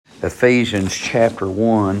Ephesians chapter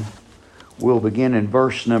 1. We'll begin in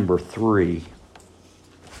verse number 3.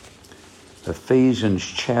 Ephesians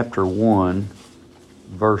chapter 1,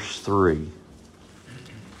 verse 3.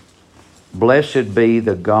 Blessed be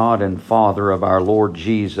the God and Father of our Lord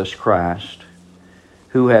Jesus Christ,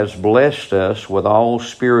 who has blessed us with all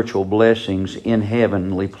spiritual blessings in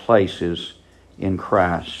heavenly places in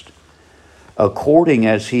Christ, according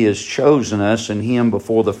as He has chosen us in Him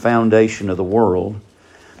before the foundation of the world,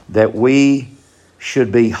 that we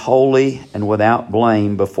should be holy and without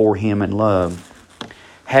blame before Him in love,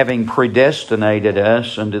 having predestinated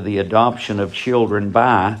us unto the adoption of children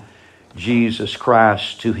by Jesus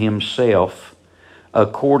Christ to Himself,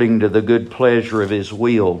 according to the good pleasure of His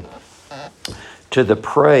will, to the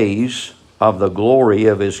praise of the glory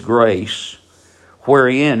of His grace,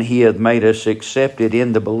 wherein He hath made us accepted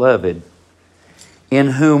in the Beloved, in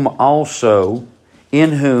whom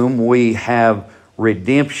we have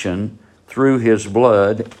redemption through His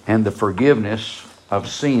blood and the forgiveness of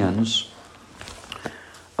sins,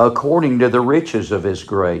 according to the riches of His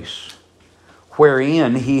grace,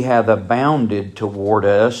 wherein He hath abounded toward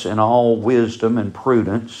us in all wisdom and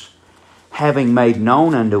prudence, having made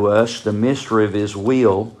known unto us the mystery of His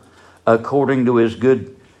will, according to His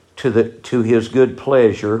good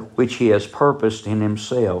pleasure, which He has purposed in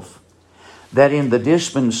Himself, that in the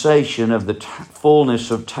dispensation of the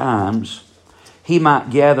fullness of times He might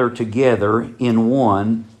gather together in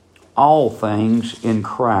one all things in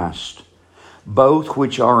Christ, both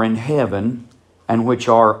which are in heaven and which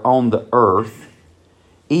are on the earth,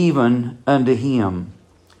 even unto Him,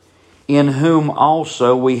 in whom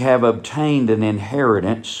also we have obtained an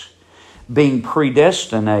inheritance, being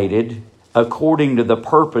predestinated according to the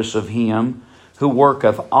purpose of Him who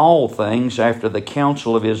worketh all things after the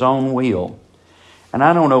counsel of His own will. And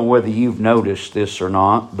I don't know whether you've noticed this or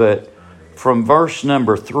not, but from verse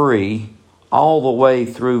number 3 all the way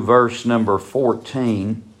through verse number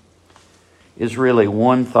 14 is really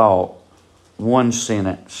one thought, one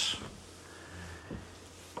sentence.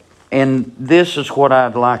 And this is what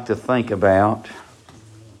I'd like to think about.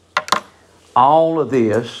 All of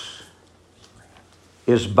this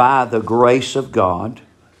is by the grace of God,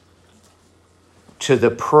 to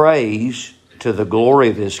the praise, to the glory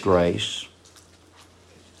of His grace.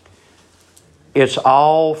 It's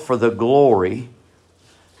all for the glory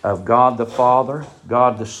of God the Father,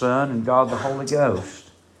 God the Son, and God the Holy Ghost.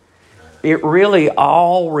 It really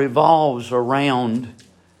all revolves around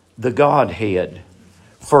the Godhead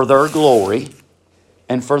for their glory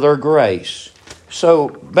and for their grace. So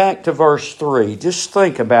back to verse 3. Just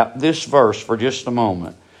think about this verse for just a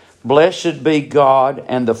moment. Blessed be God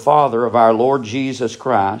and the Father of our Lord Jesus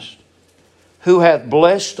Christ, who hath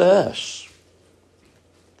blessed us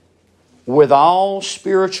with all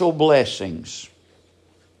spiritual blessings.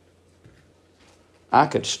 I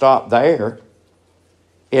could stop there.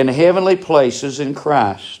 In heavenly places in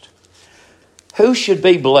Christ. Who should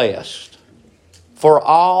be blessed for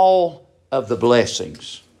all of the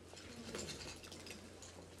blessings?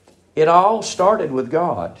 It all started with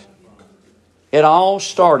God. It all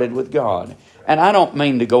started with God. And I don't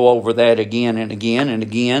mean to go over that again and again and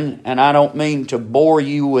again, and I don't mean to bore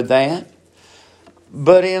you with that.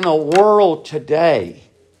 But in a world today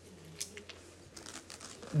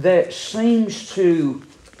that seems to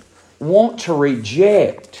want to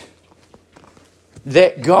reject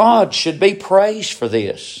that God should be praised for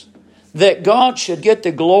this, that God should get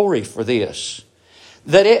the glory for this,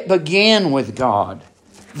 that it began with God,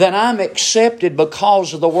 that I'm accepted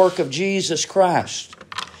because of the work of Jesus Christ,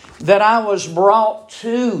 that I was brought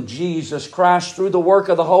to Jesus Christ through the work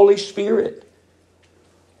of the Holy Spirit.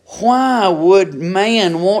 Why would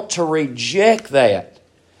man want to reject that?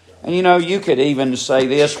 And you could even say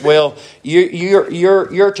this, well,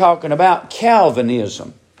 you're talking about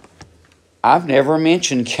Calvinism. I've never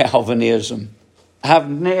mentioned Calvinism. I've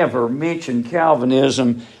never mentioned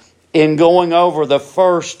Calvinism in going over the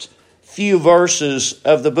first few verses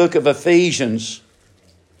of the book of Ephesians.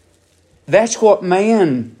 That's what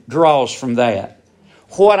man draws from that.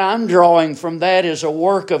 What I'm drawing from that is a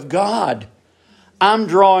work of God. I'm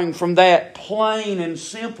drawing from that plain and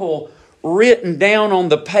simple, written down on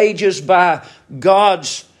the pages by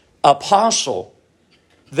God's apostle,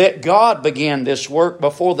 that God began this work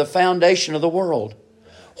before the foundation of the world.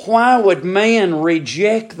 Why would man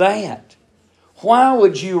reject that? Why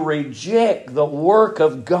would you reject the work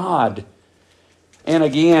of God? And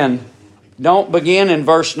again, don't begin in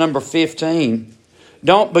verse number 15.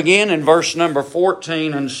 Don't begin in verse number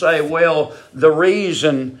 14 and say, well, the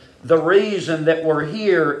reason that we're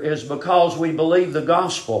here is because we believe the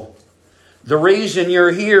gospel. The reason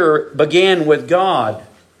you're here began with God.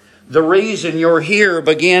 The reason you're here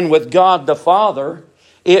began with God the Father.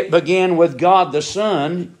 It began with God the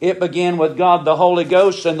Son. It began with God the Holy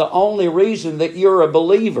Ghost. And the only reason that you're a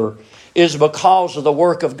believer is because of the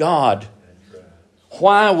work of God.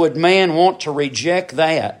 Why would man want to reject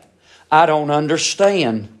that? I don't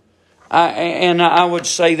understand. And I would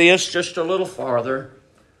say this just a little farther.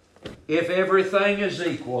 If everything is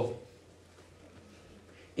equal,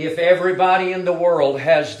 if everybody in the world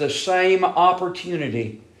has the same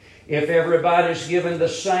opportunity, if everybody's given the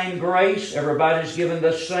same grace, everybody's given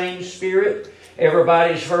the same Spirit,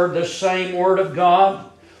 everybody's heard the same Word of God,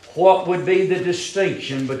 what would be the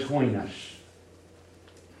distinction between us?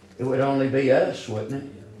 It would only be us, wouldn't it?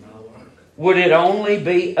 Would it only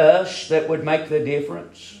be us that would make the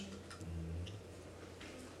difference?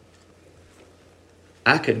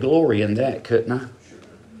 I could glory in that, couldn't I?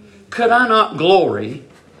 Could I not glory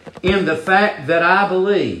in the fact that I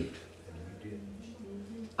believed?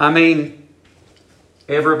 I mean,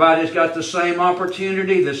 everybody's got the same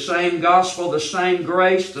opportunity, the same gospel, the same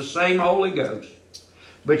grace, the same Holy Ghost.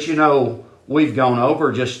 But you know, we've gone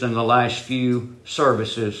over just in the last few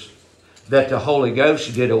services that the Holy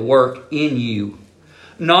Ghost did a work in you.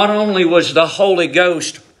 Not only was the Holy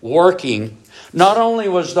Ghost working, not only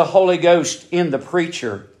was the Holy Ghost in the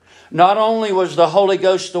preacher, not only was the Holy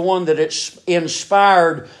Ghost the one that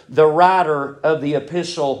inspired the writer of the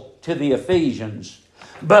epistle to the Ephesians,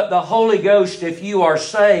 but the Holy Ghost, if you are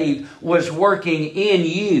saved, was working in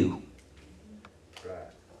you.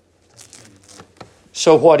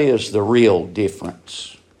 So what is the real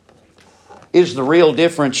difference? Is the real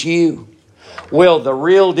difference you? Well, the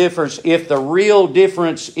real difference, if the real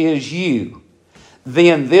difference is you,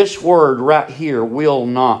 then this word right here will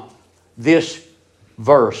not, this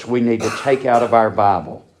verse we need to take out of our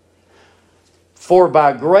Bible. For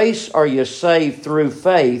by grace are you saved through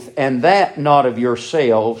faith, and that not of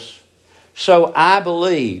yourselves. So I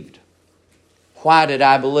believed. Why did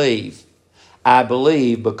I believe? I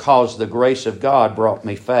believed because the grace of God brought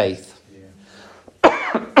me faith.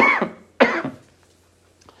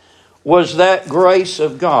 Was that grace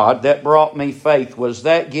of God that brought me faith, was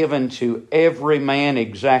that given to every man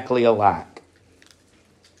exactly alike?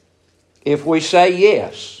 If we say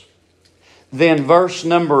yes, then verse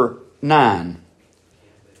number 9,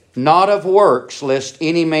 not of works, lest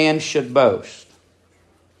any man should boast.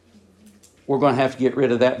 We're going to have to get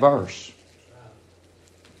rid of that verse.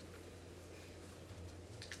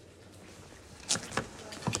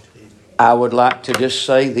 I would like to just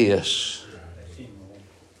say this.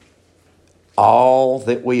 All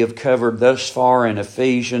that we have covered thus far in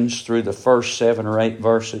Ephesians through the first 7 or 8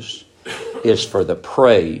 verses is for the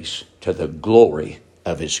praise to the glory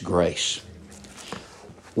of His grace.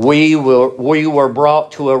 We were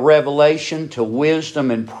brought to a revelation, to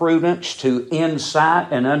wisdom and prudence, to insight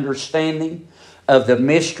and understanding of the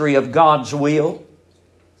mystery of God's will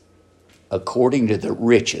according to the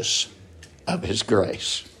riches of His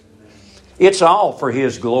grace. It's all for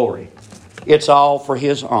His glory. It's all for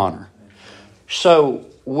His honor. So,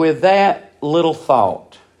 with that little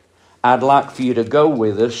thought, I'd like for you to go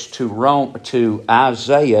with us to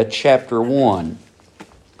Isaiah chapter 1.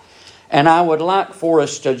 And I would like for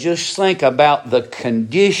us to just think about the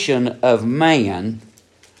condition of man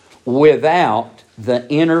without the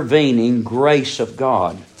intervening grace of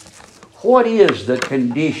God. What is the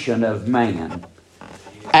condition of man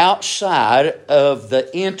outside of the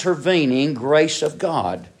intervening grace of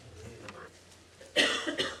God?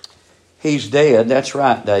 He's dead. That's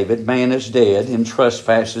right, David. Man is dead in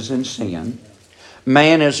trespasses and sin.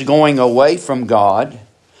 Man is going away from God.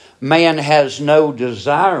 Man has no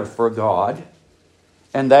desire for God.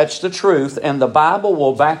 And that's the truth. And the Bible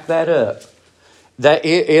will back that up. That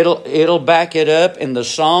it'll back it up in the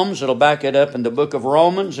Psalms. It'll back it up in the book of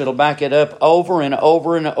Romans. It'll back it up over and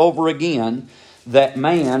over and over again. That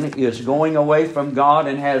man is going away from God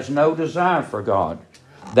and has no desire for God.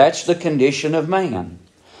 That's the condition of man.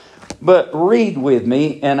 But read with me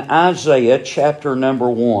in Isaiah chapter number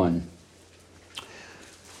 1.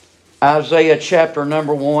 Isaiah chapter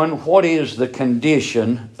number 1, what is the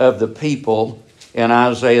condition of the people in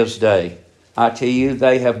Isaiah's day? I tell you,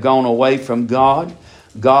 they have gone away from God.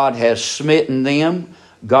 God has smitten them.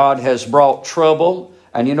 God has brought trouble.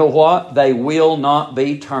 And you know what? They will not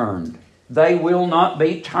be turned. They will not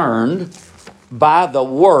be turned by the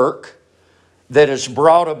work that is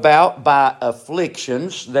brought about by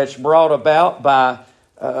afflictions, that's brought about by,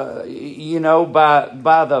 by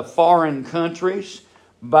the foreign countries,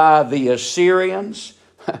 by the Assyrians,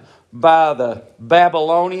 by the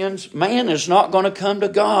Babylonians. Man is not going to come to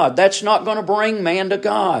God. That's not going to bring man to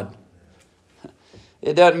God.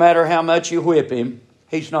 It doesn't matter how much you whip him.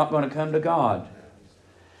 he's not going to come to God.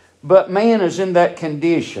 But man is in that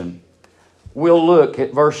condition. We'll look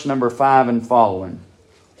at verse number 5 and following.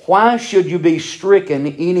 Why should you be stricken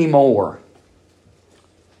any more?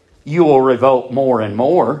 You will revolt more and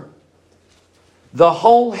more. The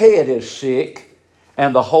whole head is sick,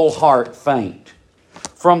 and the whole heart faint.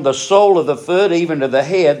 From the sole of the foot even to the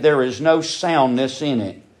head there is no soundness in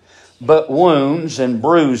it, but wounds and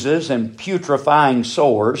bruises and putrefying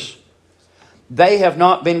sores. They have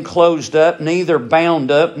not been closed up, neither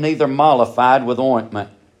bound up, neither mollified with ointment.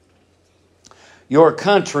 Your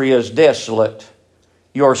country is desolate.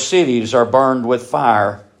 Your cities are burned with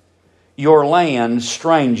fire. Your land,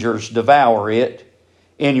 strangers devour it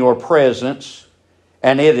in your presence,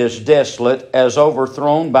 and it is desolate as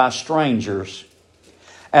overthrown by strangers.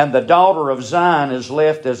 And the daughter of Zion is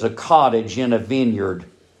left as a cottage in a vineyard,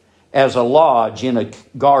 as a lodge in a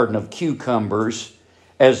garden of cucumbers,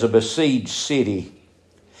 as a besieged city.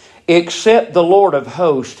 Except the Lord of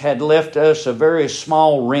hosts had left us a very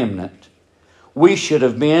small remnant, we should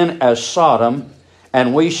have been as Sodom,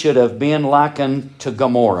 and we should have been likened to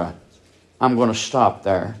Gomorrah. I'm going to stop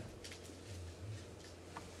there.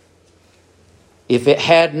 If it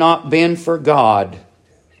had not been for God.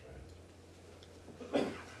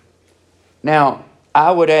 Now,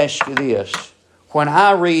 I would ask you this. When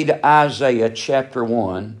I read Isaiah chapter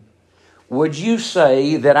 1, would you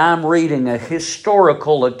say that I'm reading a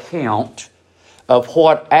historical account of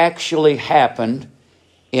what actually happened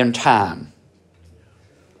in time?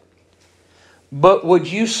 But would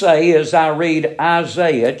you say, as I read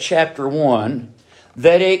Isaiah chapter 1,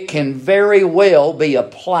 that it can very well be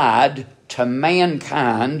applied to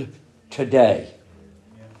mankind today?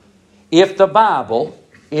 If the Bible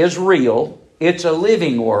is real, it's a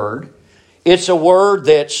living word, it's a word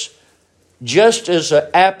that's just as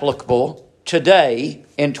applicable today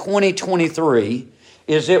in 2023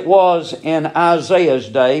 as it was in Isaiah's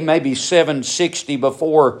day, maybe 760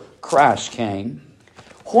 before Christ came.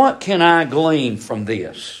 What can I glean from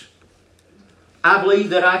this? I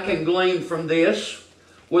believe that I can glean from this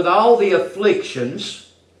with all the afflictions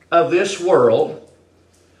of this world,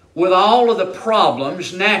 with all of the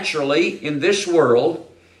problems naturally in this world,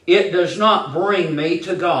 it does not bring me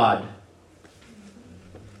to God.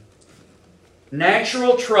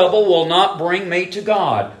 Natural trouble will not bring me to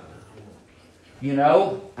God. You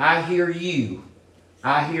know, I hear you.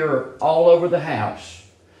 I hear all over the house.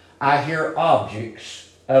 I hear objects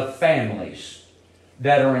of families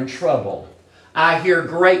that are in trouble. I hear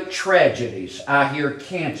great tragedies. I hear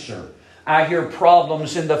cancer. I hear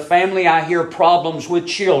problems in the family. I hear problems with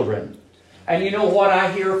children. And you know what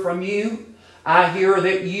I hear from you? I hear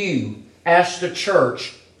that you ask the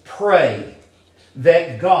church, pray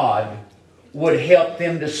that God would help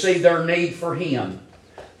them to see their need for Him.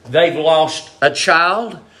 They've lost a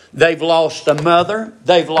child. They've lost a mother.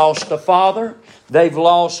 They've lost a father. They've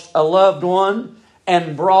lost a loved one,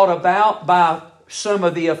 and brought about by some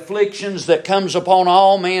of the afflictions that comes upon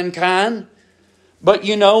all mankind. But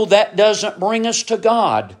you know, that doesn't bring us to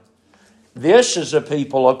God. This is a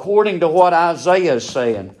people, according to what Isaiah is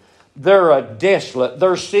saying, they're desolate.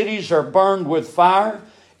 Their cities are burned with fire.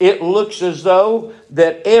 It looks as though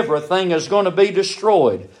that everything is going to be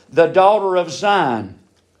destroyed. The daughter of Zion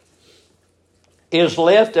is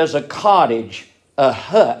left as a cottage, a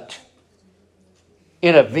hut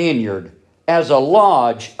in a vineyard, as a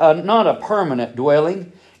lodge, not a permanent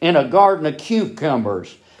dwelling, in a garden of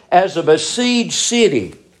cucumbers, as a besieged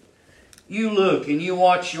city. You look and you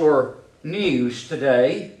watch your news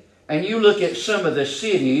today, and you look at some of the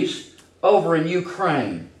cities over in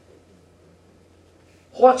Ukraine.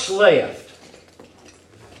 What's left?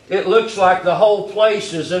 It looks like the whole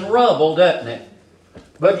place is in rubble, doesn't it?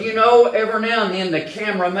 But you know, every now and then the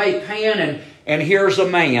camera may pan and here's a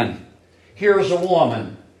man, here's a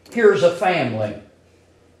woman, here's a family.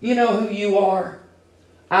 You know who you are?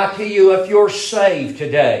 I tell you, if you're saved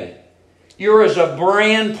today, you're as a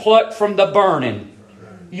brand plucked from the burning.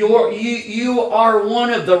 You are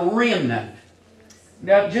one of the remnant.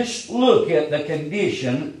 Now just look at the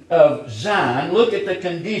condition of Zion. Look at the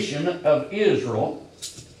condition of Israel.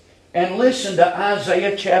 And listen to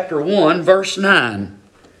Isaiah chapter 1, verse 9.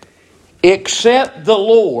 Except the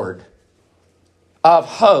Lord of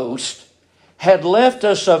hosts had left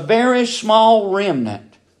us a very small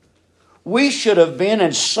remnant, we should have been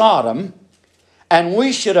as Sodom, and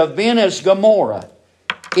we should have been as Gomorrah.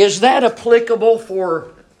 Is that applicable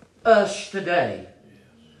for us today?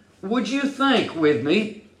 Would you think with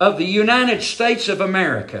me of the United States of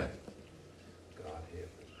America?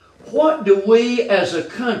 What do we as a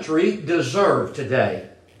country deserve today?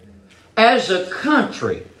 As a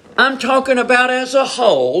country, I'm talking about as a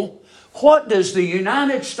whole. What does the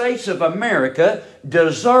United States of America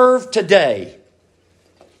deserve today?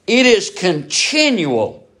 It is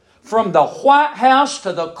continual. From the White House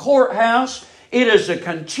to the courthouse, it is a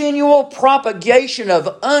continual propagation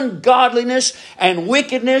of ungodliness and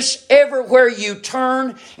wickedness everywhere you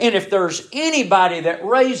turn. And if there's anybody that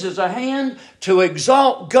raises a hand to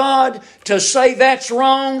exalt God, to say that's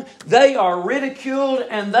wrong, they are ridiculed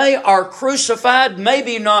and they are crucified,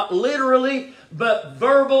 maybe not literally, but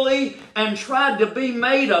verbally, and tried to be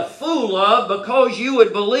made a fool of because you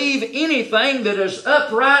would believe anything that is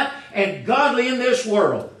upright and godly in this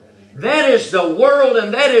world. That is the world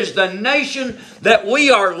and that is the nation that we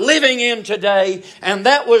are living in today. And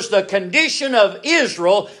that was the condition of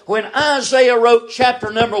Israel when Isaiah wrote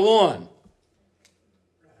chapter number 1.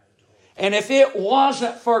 And if it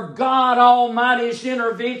wasn't for God Almighty's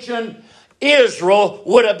intervention, Israel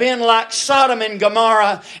would have been like Sodom and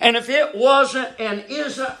Gomorrah. And if it wasn't and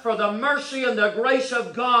isn't for the mercy and the grace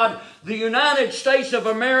of God, the United States of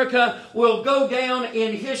America will go down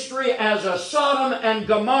in history as a Sodom and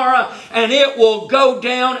Gomorrah, and it will go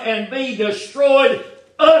down and be destroyed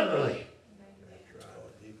utterly.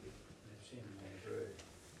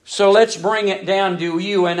 So let's bring it down to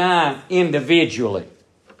you and I individually.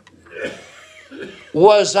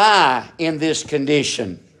 Was I in this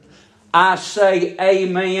condition? I say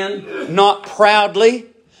amen, not proudly,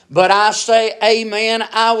 but I say amen.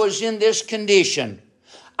 I was in this condition.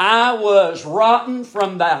 I was rotten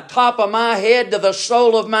from the top of my head to the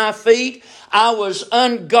sole of my feet. I was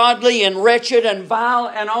ungodly and wretched and vile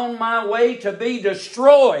and on my way to be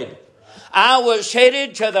destroyed. I was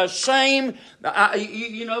headed to the same,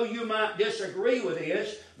 you might disagree with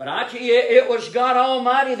this, but I tell you, it was God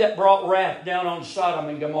Almighty that brought wrath down on Sodom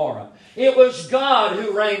and Gomorrah. It was God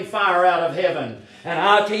who rained fire out of heaven. And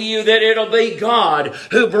I tell you that it'll be God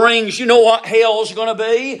who brings, you know what hell's going to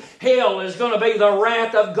be? Hell is going to be the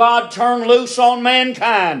wrath of God turned loose on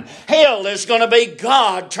mankind. Hell is going to be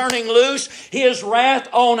God turning loose His wrath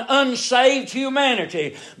on unsaved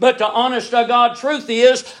humanity. But the honest to God truth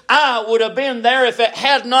is, I would have been there if it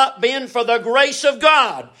had not been for the grace of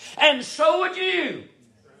God. And so would you.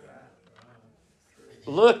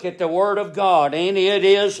 Look at the Word of God, and it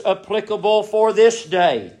is applicable for this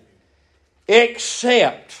day.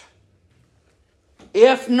 Except,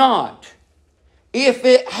 if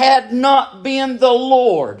it had not been the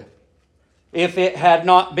Lord, if it had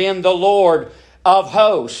not been the Lord of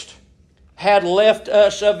hosts, had left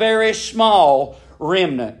us a very small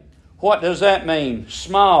remnant. What does that mean?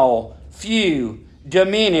 Small, few,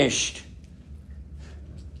 diminished.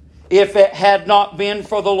 If it had not been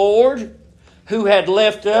for the Lord who had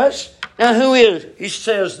left us. Now who is? He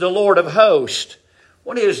says the Lord of hosts.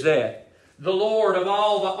 What is that? The Lord of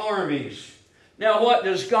all the armies. Now what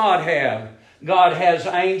does God have? God has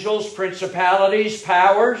angels, principalities,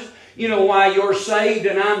 powers. You know why you're saved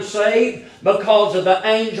and I'm saved? Because of the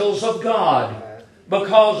angels of God.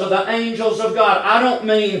 Because of the angels of God. I don't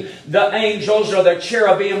mean the angels or the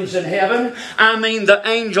cherubims in heaven. I mean the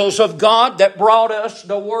angels of God that brought us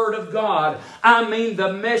the Word of God. I mean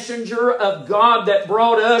the messenger of God that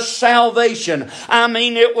brought us salvation. I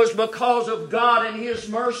mean it was because of God and His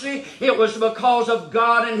mercy. It was because of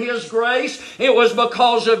God and His grace. It was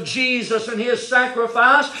because of Jesus and His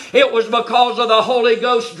sacrifice. It was because of the Holy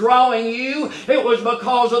Ghost drawing you. It was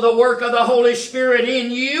because of the work of the Holy Spirit in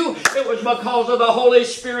you. It was because of the Holy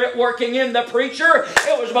Spirit working in the preacher.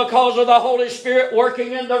 It was because of the Holy Spirit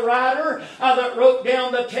working in the writer that wrote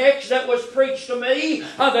down the text that was preached to me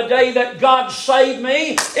the day that God saved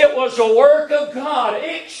me. It was a work of God,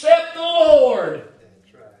 except the Lord.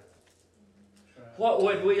 What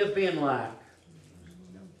would we have been like?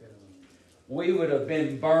 We would have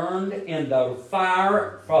been burned in the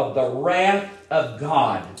fire for the wrath of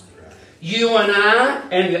God. You and I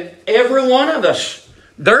and every one of us.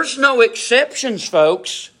 There's no exceptions,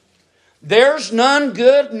 folks. There's none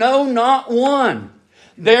good, no, not one.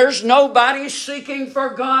 There's nobody seeking for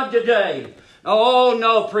God today. Oh,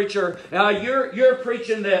 no, preacher. You're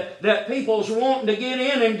preaching that people's wanting to get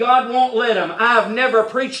in and God won't let them. I've never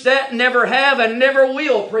preached that, never have, and never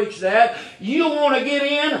will preach that. You want to get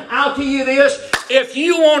in? I'll tell you this. If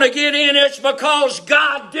you want to get in, it's because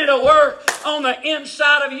God did a work on the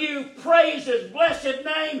inside of you. Praise His blessed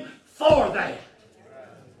name for that.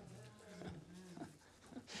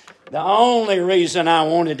 The only reason I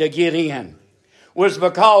wanted to get in was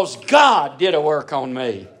because God did a work on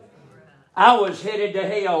me. I was headed to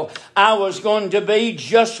hell. I was going to be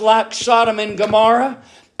just like Sodom and Gomorrah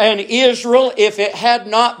and Israel if it had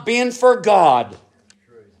not been for God.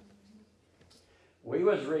 We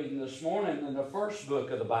was reading this morning in the first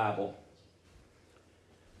book of the Bible.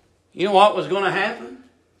 You know what was going to happen?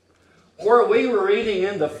 Where we were reading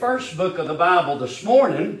in the first book of the Bible this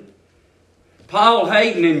morning, Paul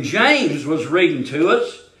Hayden and James was reading to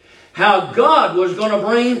us how God was going to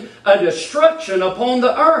bring a destruction upon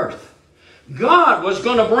the earth. God was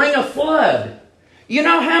going to bring a flood. You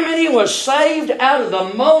know how many was saved out of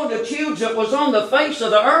the multitudes that was on the face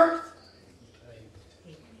of the earth?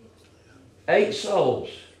 8 souls.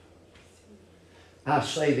 I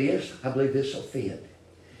say this, I believe this will fit.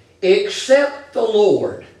 Except the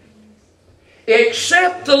Lord.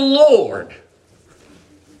 Except the Lord.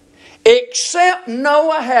 Except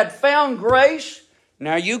Noah had found grace.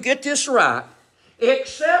 Now you get this right.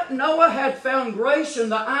 Except Noah had found grace in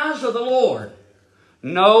the eyes of the Lord.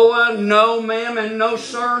 Noah, no ma'am and no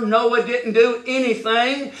sir, Noah didn't do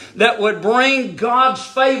anything that would bring God's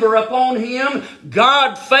favor upon him.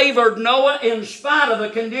 God favored Noah in spite of the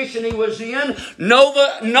condition he was in.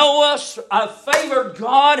 Noah favored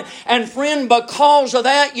God, and friend, because of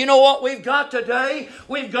that, you know what we've got today?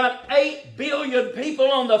 We've got 8 billion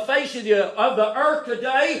people on the face of the earth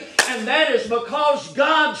today, and that is because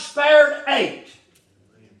God spared 8.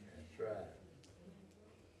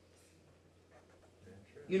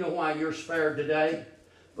 You know why you're spared today?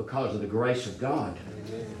 Because of the grace of God.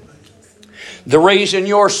 The reason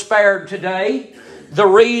you're spared today, the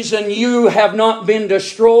reason you have not been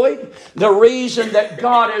destroyed, the reason that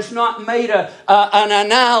God has not made an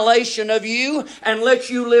annihilation of you and let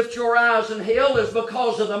you lift your eyes in hell is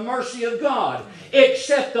because of the mercy of God.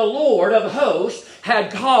 Except the Lord of hosts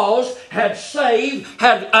had caused, had saved,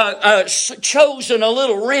 had chosen a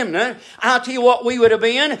little remnant. I'll tell you what we would have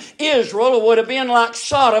been. Israel would have been like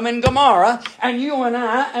Sodom and Gomorrah. And you and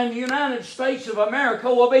I and the United States of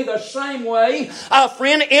America will be the same way.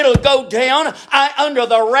 Friend, it'll go down under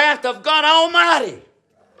the wrath of God Almighty.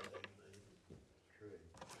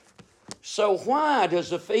 So why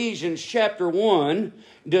does Ephesians chapter 1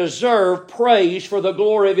 deserve praise for the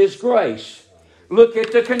glory of His grace? Look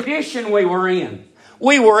at the condition we were in.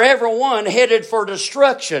 We were everyone headed for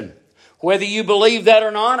destruction. Whether you believe that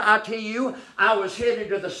or not, I tell you, I was headed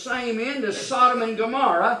to the same end as Sodom and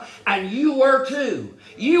Gomorrah, and you were too.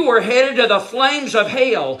 You were headed to the flames of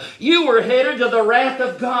hell. You were headed to the wrath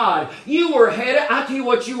of God. You were headed, I tell you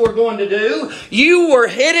what you were going to do. You were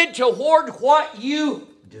headed toward what you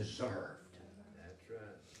deserved.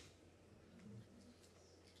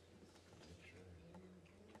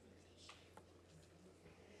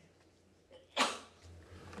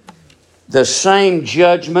 The same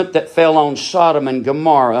judgment that fell on Sodom and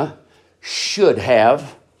Gomorrah should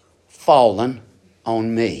have fallen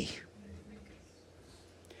on me.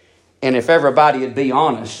 And if everybody would be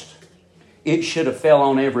honest, it should have fell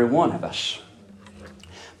on every one of us.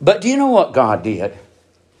 But do you know what God did?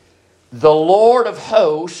 The Lord of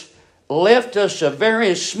hosts left us a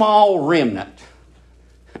very small remnant.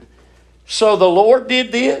 So the Lord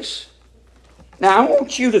did this. Now I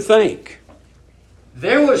want you to think.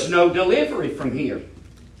 There was no delivery from here.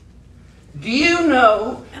 Do you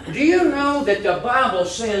know that the Bible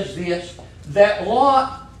says this, that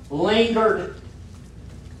Lot lingered?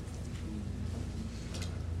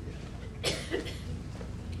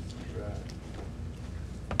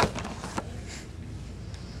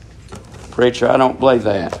 Preacher, I don't believe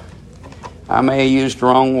that. I may have used the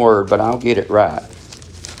wrong word, but I'll get it right.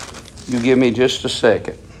 You give me just a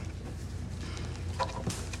second.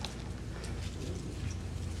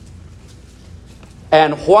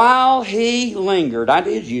 And while he lingered, I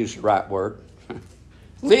did use the right word.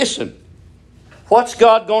 Listen, what's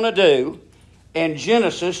God going to do in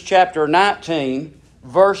Genesis chapter 19,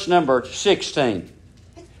 verse number 16?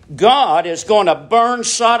 God is going to burn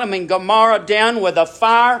Sodom and Gomorrah down with a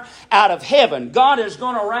fire out of heaven. God is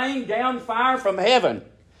going to rain down fire from heaven.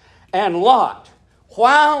 And Lot,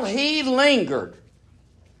 while he lingered,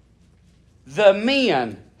 the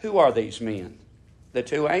men, who are these men? The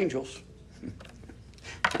 2 angels.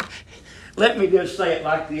 Let me just say it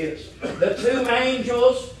like this. The 2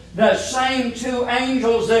 angels, the same 2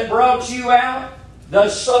 angels that brought you out, the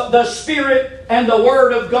Spirit and the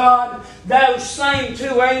Word of God, those same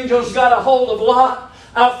 2 angels got a hold of Lot.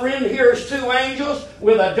 Our friend, here's 2 angels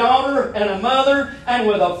with a daughter and a mother and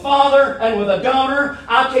with a father and with a daughter.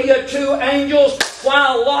 I tell you, 2 angels,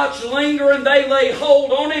 while Lot's lingering, they lay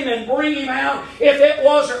hold on him and bring him out. If it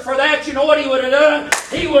wasn't for that, you know what he would have done?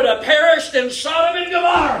 He would have perished in Sodom and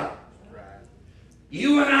Gomorrah. Right.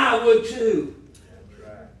 You and I would too.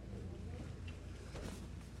 Right.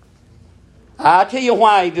 I tell you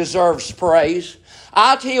why He deserves praise.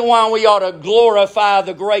 I tell you why we ought to glorify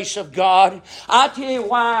the grace of God. I tell you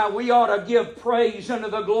why we ought to give praise unto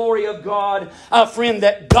the glory of God. Friend,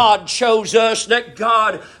 that God chose us, that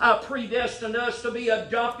God predestined us to be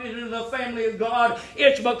adopted into the family of God.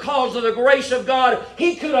 It's because of the grace of God.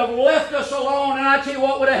 He could have left us alone, and I tell you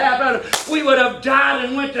what would have happened. We would have died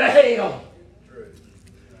and went to hell.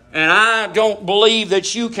 And I don't believe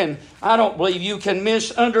you can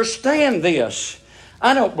misunderstand this.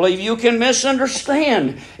 I don't believe you can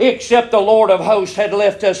misunderstand, except the Lord of hosts had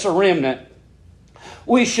left us a remnant.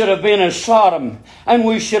 We should have been as Sodom, and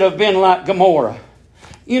we should have been like Gomorrah.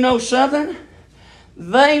 You know something?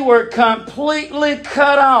 They were completely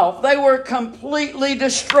cut off. They were completely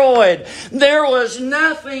destroyed. There was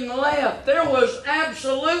nothing left. There was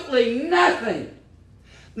absolutely nothing.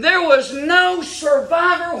 There was no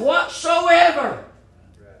survivor whatsoever.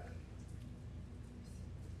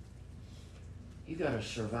 You got to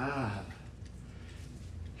survive.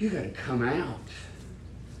 You got to come out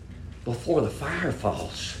before the fire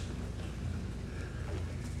falls.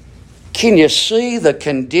 Can you see the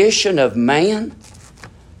condition of man?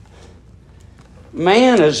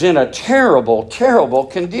 Man is in a terrible, terrible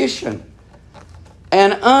condition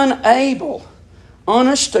and unable,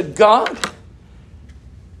 honest to God.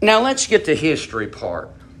 Now let's get the history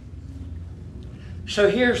part. So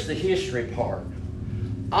here's the history part.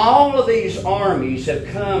 All of these armies have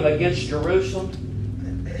come against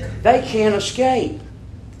Jerusalem. They can't escape.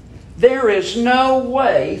 There is no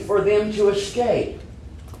way for them to escape.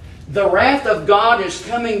 The wrath of God is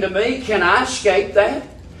coming to me. Can I escape that?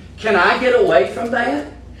 Can I get away from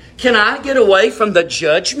that? Can I get away from the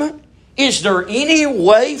judgment? Is there any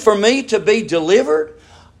way for me to be delivered?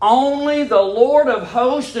 Only the Lord of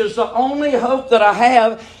hosts is the only hope that I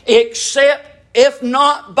have, except if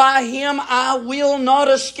not by Him, I will not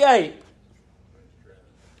escape.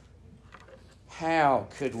 How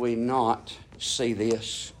could we not see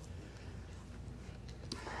this?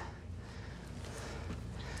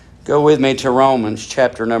 Go with me to Romans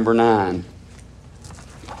chapter number 9.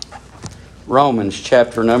 Romans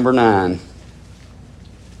chapter number 9.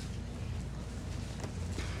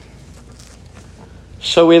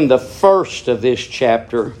 So in the first of this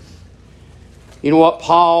chapter, you know what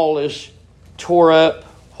Paul is tore up,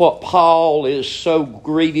 what Paul is so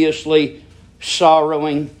grievously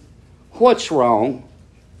sorrowing. What's wrong?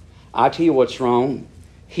 I tell you what's wrong.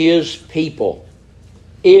 His people,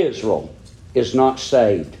 Israel, is not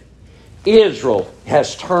saved. Israel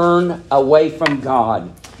has turned away from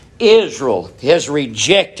God. Israel has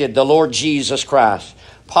rejected the Lord Jesus Christ.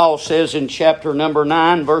 Paul says in chapter number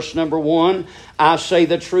 9, verse number 1, I say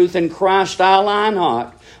the truth in Christ, I lie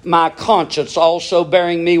not. My conscience also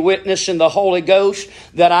bearing me witness in the Holy Ghost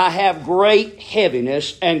that I have great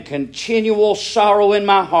heaviness and continual sorrow in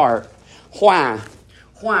my heart. Why?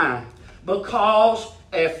 Why? Because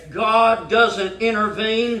if God doesn't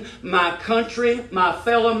intervene, my country, my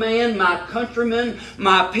fellow man, my countrymen,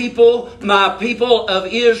 my people of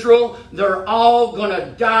Israel, they're all going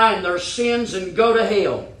to die in their sins and go to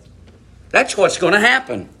hell. That's what's going to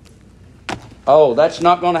happen. Oh, that's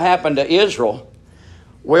not going to happen to Israel.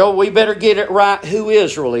 Well, we better get it right who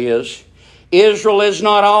Israel is. Israel is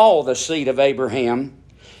not all the seed of Abraham.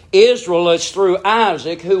 Israel is through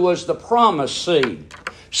Isaac, who was the promised seed.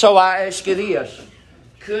 So I ask you this.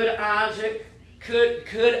 Could Isaac,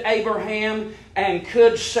 could Abraham, and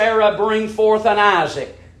could Sarah bring forth an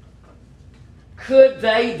Isaac? Could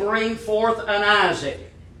they bring forth an Isaac?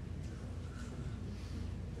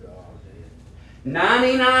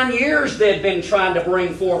 99 years they'd been trying to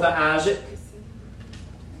bring forth an Isaac.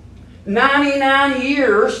 99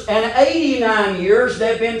 years and 89 years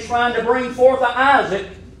they've been trying to bring forth an Isaac.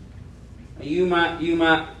 You might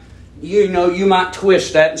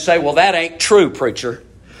twist that and say, well, that ain't true, preacher.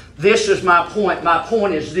 This is my point. My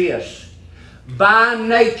point is this. By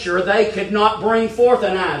nature, they could not bring forth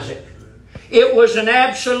an Isaac. It was an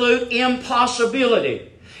absolute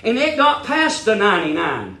impossibility. And it got past the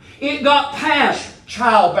 99. It got past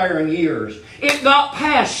childbearing years. It got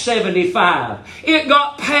past 75. It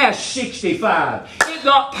got past 65. It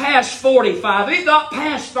got past 45. It got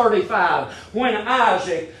past 35. When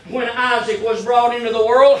Isaac was brought into the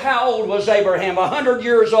world, how old was Abraham? 100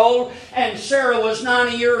 years old. And Sarah was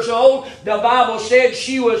 90 years old. The Bible said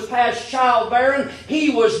she was past childbearing.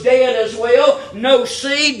 He was dead as well. No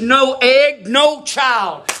seed, no egg, no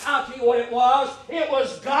child. I'll tell you what it was. It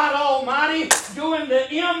was God Almighty doing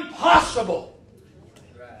the impossible.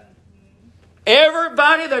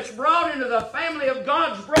 Everybody that's brought into the family of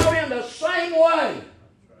God's brought in the same way.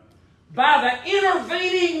 By the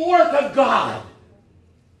intervening work of God.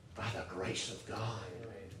 By the grace of God.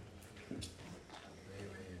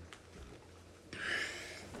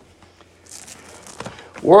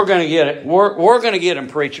 We're going to get it. We're going to get them,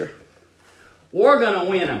 preacher. We're going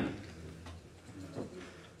to win them.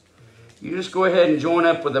 You just go ahead and join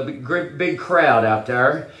up with a big crowd out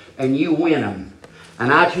there, and you win them.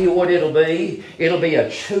 And I tell you what it'll be. It'll be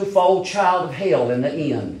a twofold child of hell in the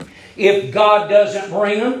end. If God doesn't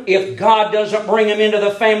bring them, into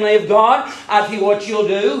the family of God, I tell you what you'll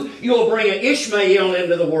do. You'll bring an Ishmael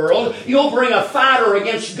into the world. You'll bring a fighter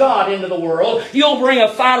against God into the world. You'll bring a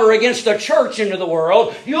fighter against the church into the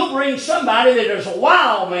world. You'll bring somebody that is a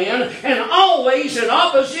wild man and always in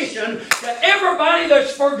opposition to everybody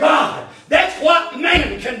that's for God. That's what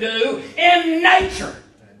man can do in nature.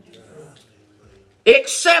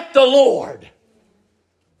 Except the Lord.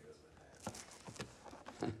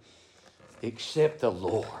 Except the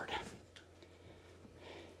Lord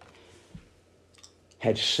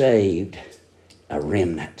had saved a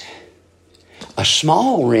remnant. A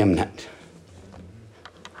small remnant.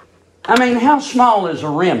 I mean, how small is a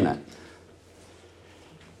remnant?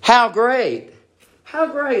 How great? How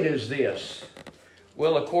great is this?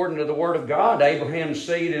 Well, according to the Word of God, Abraham's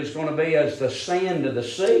seed is going to be as the sand of the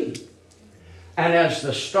sea and as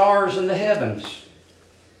the stars in the heavens.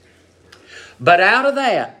 But out of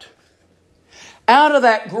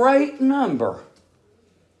that great number,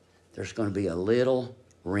 there's going to be a little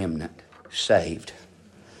remnant saved.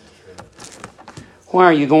 Why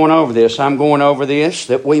are you going over this? I'm going over this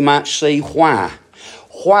that we might see why.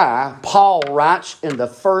 Why Paul writes in the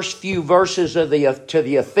first few verses to the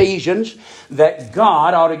Ephesians that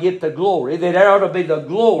God ought to get the glory, that there ought to be the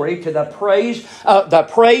glory to the praise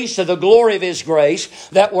to the glory of His grace,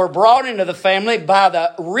 that we're brought into the family by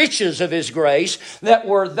the riches of His grace, that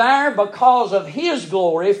we're there because of His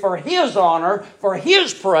glory, for His honor, for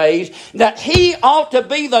His praise, that He ought to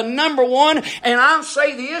be the number one. And I'll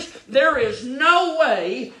say this, there is no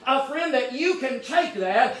way, friend, that you can take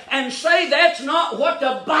that and say that's not what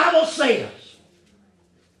the Bible says.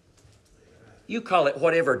 You call it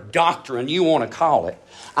whatever doctrine you want to call it.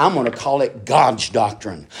 I'm going to call it God's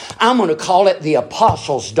doctrine. I'm going to call it the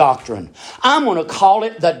apostles' doctrine. I'm going to call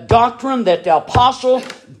it the doctrine that the apostle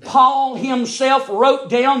Paul himself wrote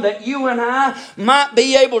down that you and I might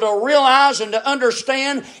be able to realize and to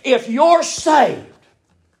understand if you're saved.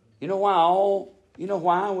 You know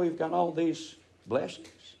why we've got all these blessings?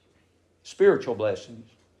 Spiritual blessings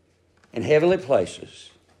in heavenly places.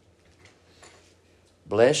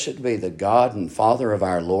 Blessed be the God and Father of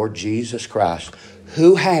our Lord Jesus Christ,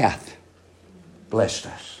 who hath blessed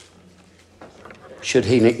us. Should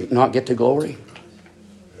He not get the glory?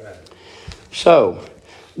 So,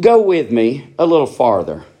 go with me a little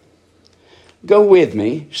farther. Go with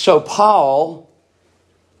me. So Paul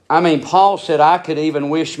said, I could even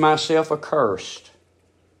wish myself accursed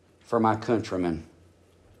for my countrymen.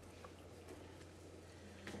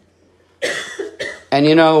 And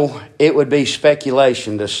you know, it would be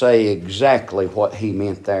speculation to say exactly what he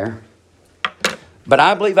meant there. But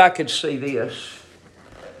I believe I could see this.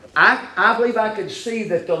 I believe I could see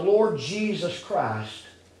that the Lord Jesus Christ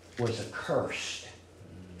was accursed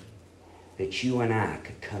that you and I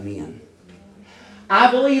could come in. I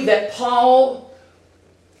believe that Paul,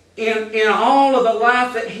 in all of the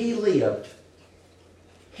life that he lived,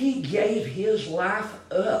 he gave his life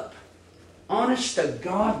up. Honest to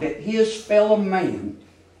God, that his fellow man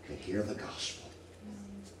could hear the gospel.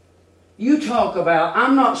 You talk about,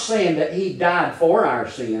 I'm not saying that he died for our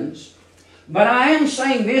sins, but I am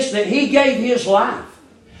saying this, that he gave his life,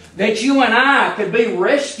 that you and I could be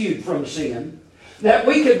rescued from sin, that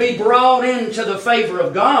we could be brought into the favor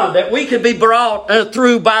of God, that we could be brought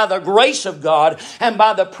through by the grace of God and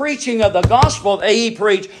by the preaching of the gospel that he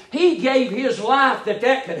preached. He gave his life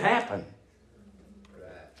that could happen.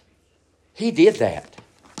 He did that.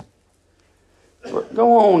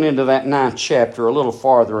 Go on into that 9th chapter a little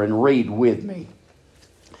farther and read with me.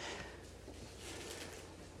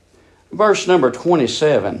 Verse number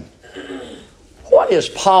 27. What is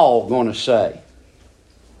Paul going to say?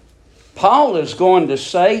 Paul is going to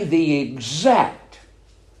say the exact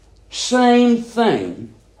same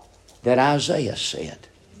thing that Isaiah said.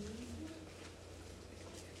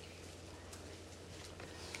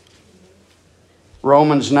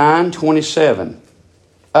 Romans 9:27.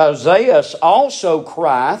 Isaiah also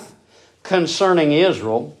crieth concerning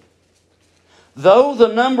Israel, though the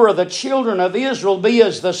number of the children of Israel be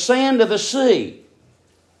as the sand of the sea,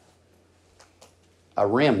 a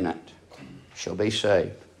remnant shall be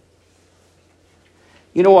saved.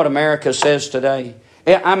 You know what America says today?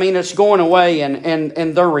 I mean, it's going away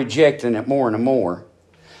and they're rejecting it more and more.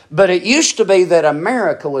 But it used to be that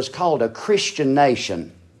America was called a Christian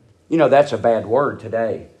nation. You know, that's a bad word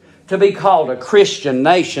today. To be called a Christian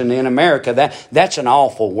nation in America, that's an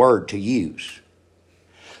awful word to use.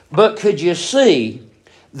 But could you see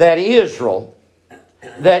that Israel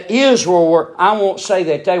were, I won't say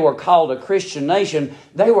that they were called a Christian nation,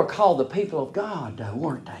 they were called the people of God, though,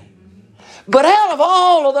 weren't they? But out of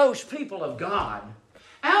all of those people of God,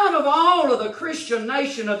 out of all of the Christian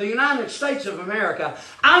nation of the United States of America,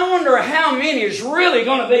 I wonder how many is really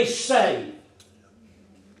going to be saved.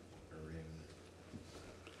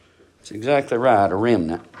 That's exactly right, a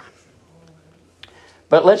remnant.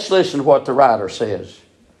 But let's listen to what the writer says.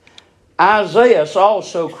 Isaiah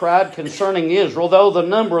also cried concerning Israel, though the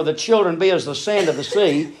number of the children be as the sand of the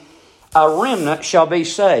sea, a remnant shall be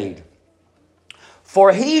saved.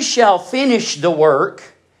 For he shall finish the work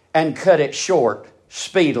and cut it short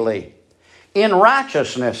speedily. In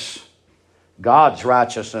righteousness, God's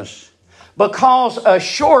righteousness. Because a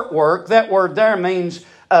short work, that word there means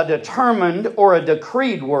a determined or a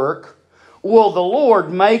decreed work, will the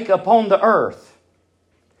Lord make upon the earth.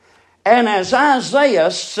 And as Isaiah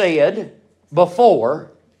said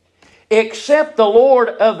before, except the Lord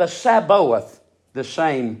of the Sabaoth, it's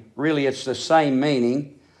the same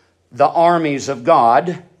meaning, the armies of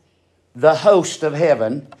God, the host of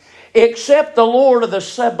heaven, except the Lord of the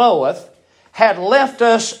Sabaoth had left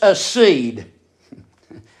us a seed.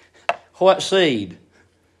 What seed?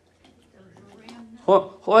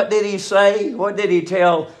 What did he say? What did he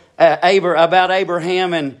tell about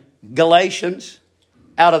Abraham in Galatians?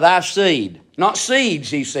 Out of thy seed. Not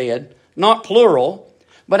seeds, he said. Not plural,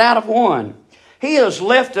 but out of one. He has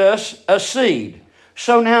left us a seed.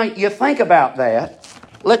 So now you think about that.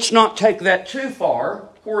 Let's not take that too far,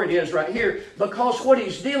 where it is right here, because what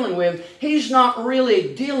he's dealing with, he's not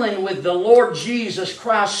really dealing with the Lord Jesus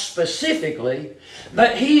Christ specifically,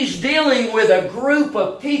 but he's dealing with a group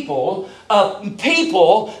of people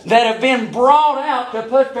that have been brought out to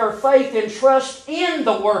put their faith and trust in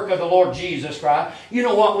the work of the Lord Jesus Christ. You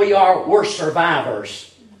know what we are? We're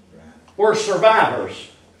survivors. We're survivors.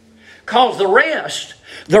 Because the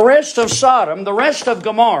rest of Sodom, the rest of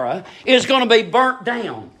Gomorrah is going to be burnt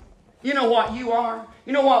down. You know what you are?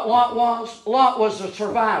 You know what Lot was? Lot was a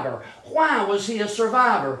survivor. Why was he a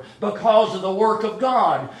survivor? Because of the work of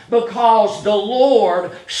God. Because the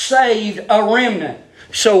Lord saved a remnant.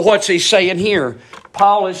 So what's he saying here?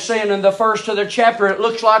 Paul is saying in the first of the chapter, it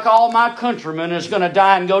looks like all my countrymen is going to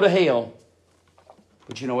die and go to hell.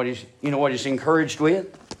 But you know what he's encouraged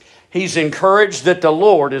with? He's encouraged that the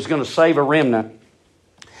Lord is going to save a remnant.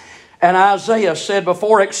 And Isaiah said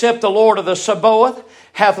before, except the Lord of the Sabaoth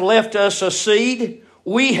hath left us a seed,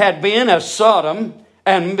 we had been as Sodom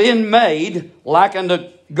and been made like unto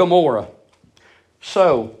Gomorrah.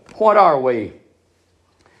 So, what are we?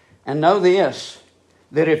 And know this,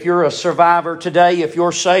 that if you're a survivor today, if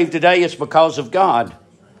you're saved today, it's because of God.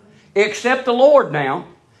 Except the Lord now.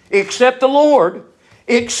 Except the Lord.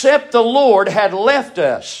 Except the Lord had left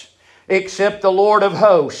us. Except the Lord of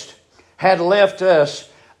hosts had left us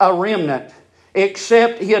a remnant.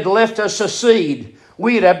 Except He had left us a seed.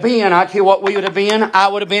 We'd have been, I tell you what we would have been, I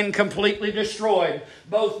would have been completely destroyed.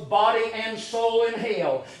 Both body and soul in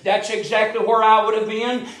hell. That's exactly where I would have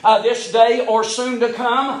been this day or soon to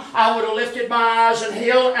come. I would have lifted my eyes in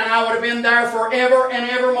hell and I would have been there forever and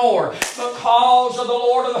evermore. Because of the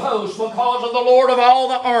Lord of the hosts, because of the Lord of all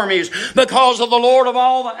the armies, because of the Lord of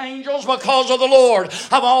all the angels, because of the Lord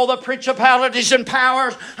of all the principalities and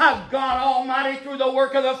powers of God Almighty through the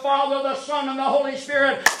work of the Father, the Son, and the Holy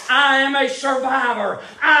Spirit, I am a survivor.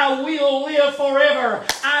 I will live forever.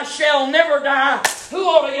 I shall never die. Who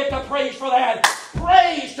ought to get the praise for that?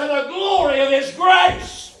 Praise to the glory of His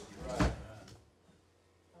grace.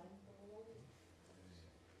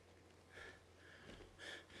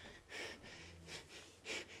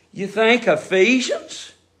 You think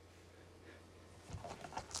Ephesians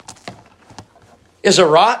is a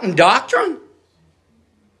rotten doctrine?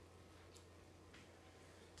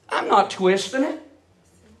 I'm not twisting it.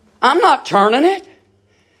 I'm not turning it.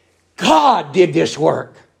 God did this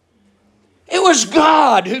work. It was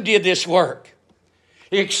God who did this work.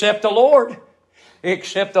 Except the Lord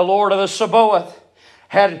of the Sabaoth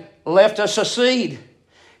had left us a seed.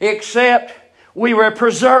 Except we were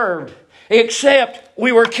preserved. Except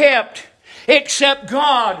we were kept. Except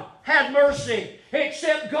God had mercy.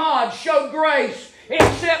 Except God showed grace.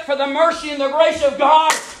 Except for the mercy and the grace of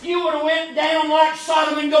God, you would have went down like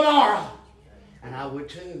Sodom and Gomorrah. And I would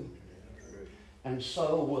too. And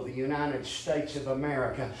so will the United States of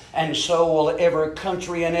America. And so will every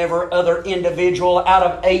country and every other individual out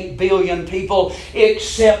of 8 billion people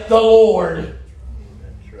except the Lord.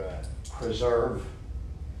 That's right. preserve,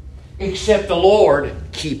 except the Lord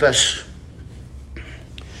keep us.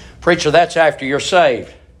 Preacher, that's after you're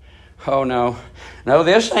saved. Oh, no. No,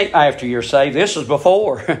 this ain't after you're saved. This is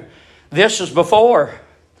before. This is before.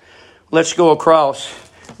 Let's go across.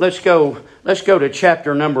 Let's go to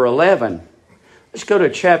chapter number 11. Let's go to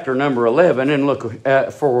chapter number 11 and look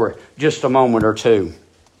for just a moment or two.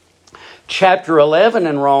 Chapter 11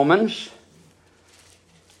 in Romans.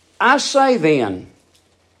 I say then,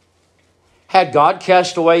 had God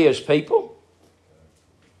cast away His people?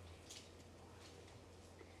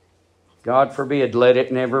 God forbid, let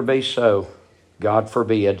it never be so. God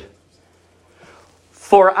forbid.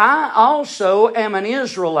 For I also am an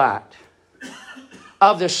Israelite,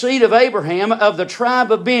 of the seed of Abraham, of the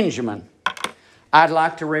tribe of Benjamin. I'd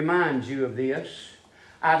like to remind you of this.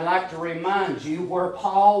 I'd like to remind you where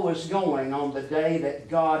Paul was going on the day that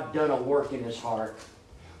God done a work in his heart.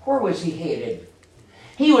 Where was he headed?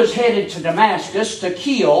 He was headed to Damascus to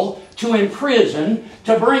kill, to imprison,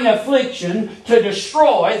 to bring affliction, to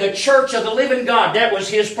destroy the church of the living God. That was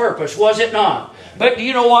his purpose, was it not? But do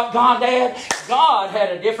you know what God had? God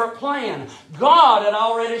had a different plan. God had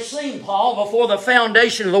already seen Paul before the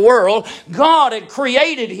foundation of the world. God had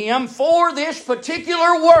created him for this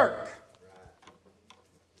particular work.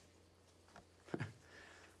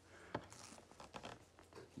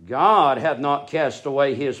 God hath not cast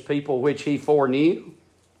away His people which He foreknew.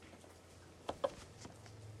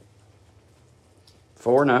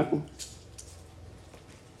 Foreknow.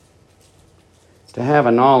 To have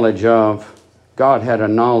a knowledge of, God had a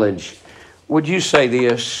knowledge. Would you say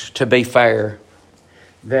this, to be fair,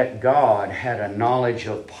 that God had a knowledge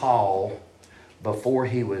of Paul before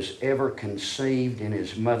he was ever conceived in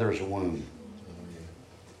his mother's womb?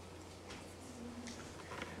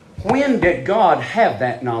 When did God have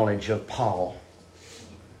that knowledge of Paul?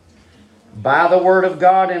 By the Word of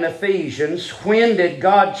God in Ephesians, when did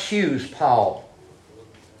God choose Paul?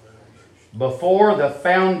 Before the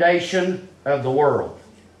foundation of the world.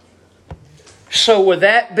 So with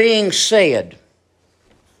that being said,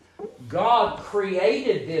 God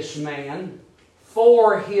created this man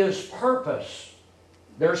for His purpose.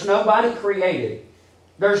 There's nobody created.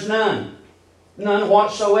 There's none. None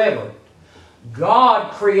whatsoever.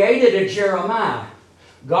 God created a Jeremiah.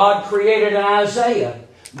 God created an Isaiah.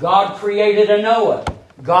 God created a Noah.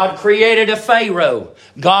 God created a Pharaoh.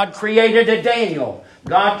 God created a Daniel.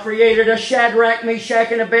 God created a Shadrach,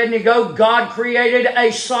 Meshach, and Abednego. God created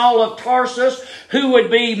a Saul of Tarsus who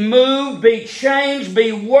would be moved, be changed,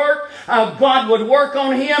 be worked. God would work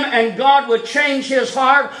on him and God would change his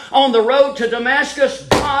heart on the road to Damascus.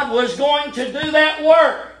 God was going to do that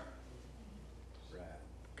work.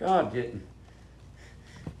 God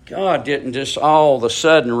didn't just all of a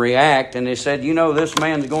sudden react and He said, you know, this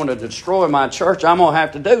man's going to destroy my church. I'm going to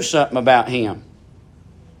have to do something about him.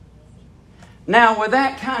 Now, with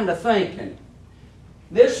that kind of thinking,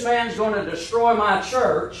 this man's going to destroy my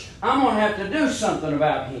church. I'm going to have to do something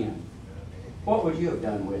about him. What would you have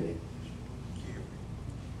done with him?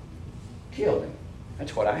 Killed him.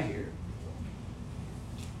 That's what I hear.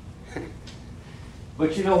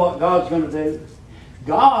 But you know what God's going to do?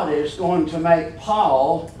 God is going to make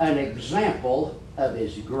Paul an example of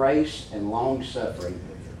His grace and long-suffering.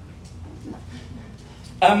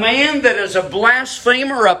 A man that is a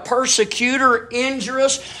blasphemer, a persecutor,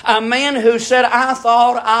 injurious, a man who said, I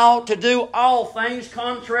thought I ought to do all things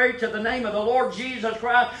contrary to the name of the Lord Jesus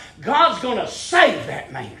Christ. God's going to save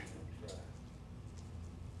that man.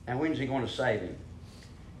 And when's He going to save him?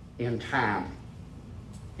 In time.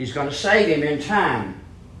 He's going to save him in time.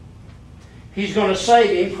 He's going to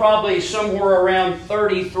save him probably somewhere around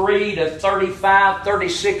 33 to 35,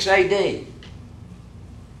 36 AD.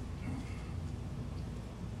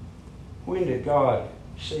 When did God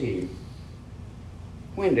see him?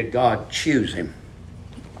 When did God choose him?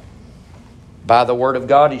 By the Word of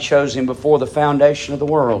God, He chose him before the foundation of the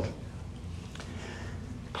world.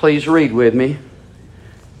 Please read with me.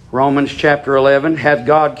 Romans chapter 11. Hath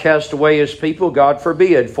God cast away His people? God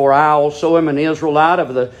forbid. For I also am an Israelite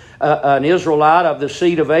of the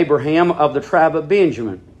seed of Abraham, of the tribe of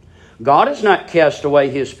Benjamin. God has not cast away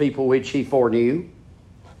His people which He foreknew.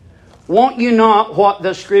 Want you not what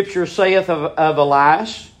the Scripture saith of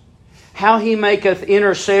Elias, how he maketh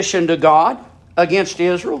intercession to God against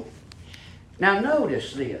Israel? Now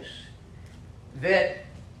notice this, that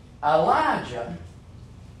Elijah,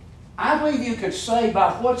 I believe you could say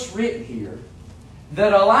by what's written here,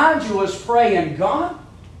 that Elijah was praying, God,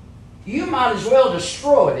 you might as well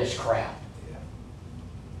destroy this crowd.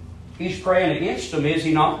 He's praying against them, is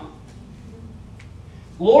he not?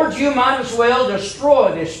 Lord, you might as well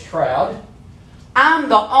destroy this crowd. I'm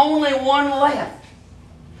the only one left.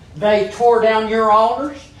 They tore down your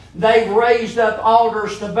altars. They raised up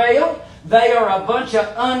altars to Baal. They are a bunch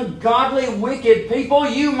of ungodly, wicked people.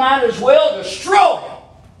 You might as well destroy them.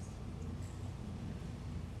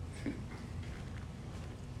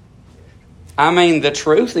 I mean, the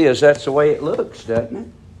truth is that's the way it looks, doesn't it?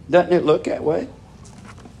 Doesn't it look that way?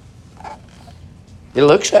 It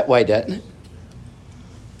looks that way, doesn't it?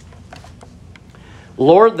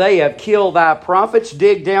 Lord, they have killed thy prophets,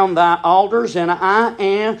 dig down thy altars, and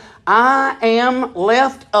I am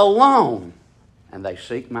left alone, and they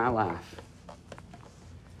seek my life.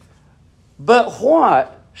 But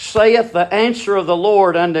what saith the answer of the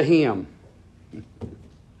Lord unto him?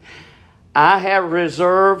 I have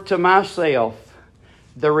reserved to myself.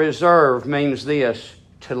 The reserve means this,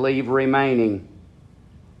 to leave remaining.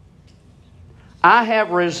 I have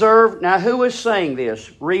reserved. Now who is saying this?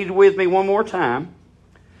 Read with me one more time.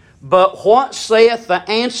 But what saith the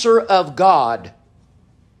answer of God?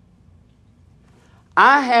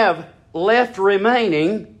 I have left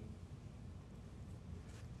remaining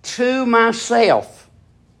to myself.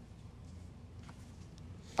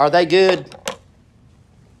 Are they good?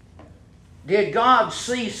 Did God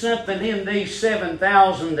see something in these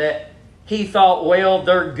 7,000 that He thought, well,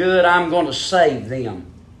 they're good, I'm going to save them?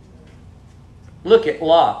 Look at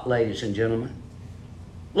Lot, ladies and gentlemen.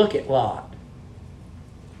 Look at Lot.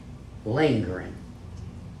 Lingering.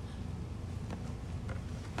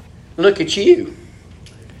 Look at you.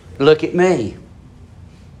 Look at me.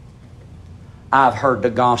 I've heard the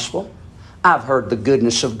gospel. I've heard the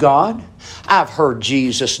goodness of God. I've heard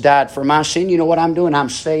Jesus died for my sin. You know what I'm doing? I'm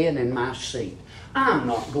staying in my seat. I'm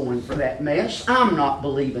not going for that mess. I'm not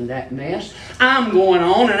believing that mess. I'm going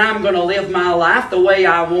on and I'm going to live my life the way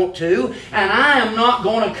I want to. And I am not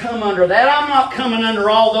going to come under that. I'm not coming under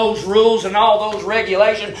all those rules and all those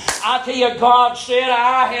regulations. I tell you, God said,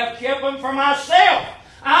 I have kept them for myself.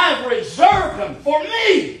 I have reserved them for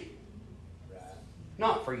me.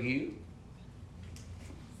 Not for you.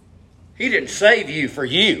 He didn't save you for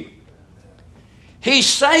you. He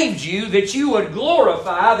saved you that you would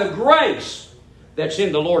glorify the grace that's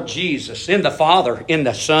in the Lord Jesus, in the Father, in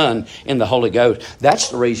the Son, in the Holy Ghost. That's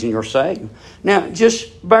the reason you're saved. Now,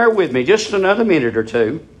 just bear with me just another minute or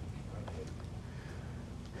two.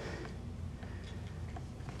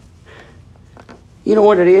 You know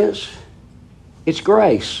what it is? It's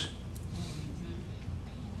grace.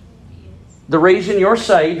 The reason you're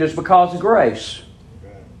saved is because of grace.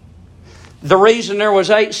 The reason there was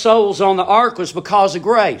 8 souls on the ark was because of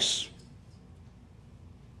grace.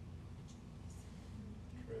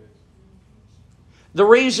 The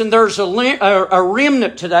reason there's a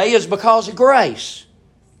remnant today is because of grace.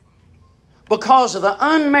 Because of the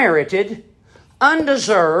unmerited,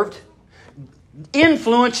 undeserved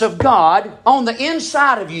influence of God on the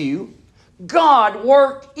inside of you. God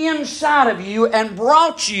worked inside of you and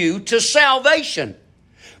brought you to salvation.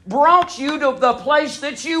 Brought you to the place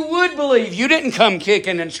that you would believe. You didn't come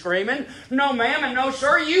kicking and screaming. No, ma'am, and no,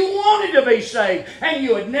 sir. You wanted to be saved. And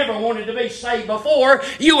you had never wanted to be saved before.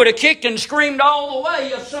 You would have kicked and screamed all the way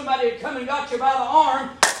if somebody had come and got you by the arm.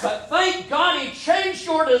 But thank God He changed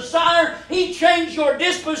your desire. He changed your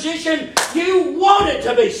disposition. You wanted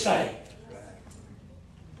to be saved.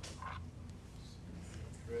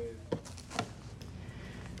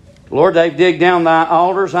 Lord, they've digged down thy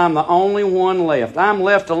altars. I'm the only one left. I'm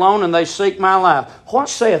left alone and they seek my life. What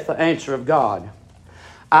saith the answer of God?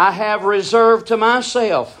 I have reserved to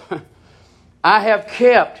myself. I have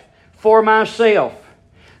kept for myself.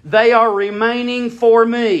 They are remaining for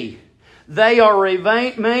me. They are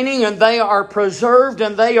remaining and they are preserved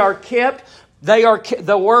and they are kept.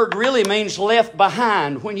 The word really means left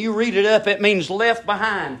behind. When you read it up, it means left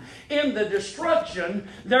behind. In the destruction,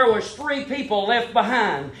 there was 3 people left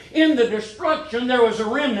behind. In the destruction, there was a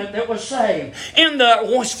remnant that was saved. In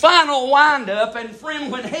the final wind-up, and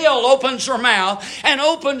friend, when hell opens her mouth, and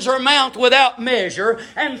opens her mouth without measure,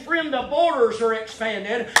 and friend, the borders are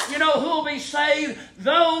expanded, you know who will be saved?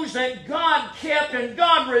 Those that God kept, and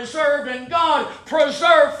God reserved, and God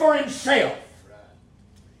preserved for Himself.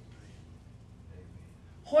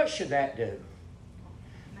 What should that do?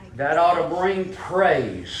 That ought to bring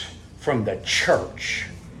praise from the church.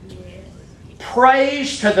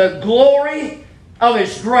 Praise to the glory of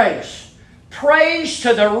His grace. Praise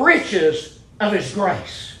to the riches of His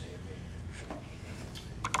grace.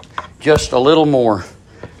 Just a little more.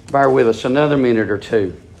 Bear with us another minute or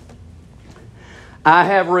two. I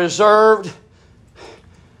have reserved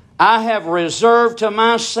to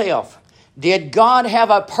myself. Did God have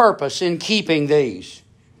a purpose in keeping these?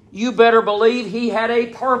 You better believe He had a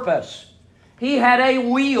purpose. He had a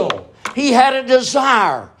will. He had a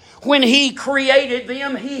desire. When He created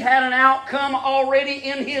them, He had an outcome already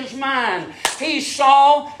in His mind. He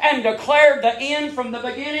saw and declared the end from the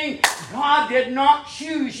beginning. God did not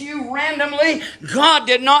choose you randomly. God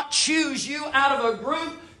did not choose you out of a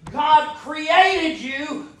group. God created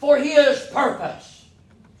you for His purpose.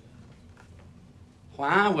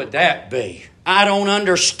 Why would that be? I don't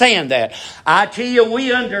understand that. I tell you,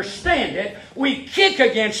 we understand it. We kick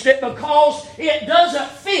against it because it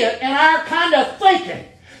doesn't fit in our kind of thinking.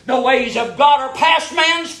 The ways of God are past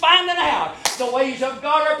man's finding out. The ways of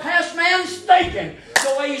God are past man's thinking.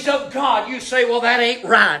 The ways of God, you say, well, that ain't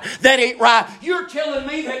right. That ain't right. You're telling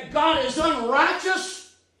me that God is unrighteous?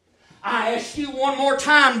 I ask you one more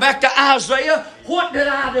time, back to Isaiah, what did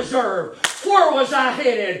I deserve? Where was I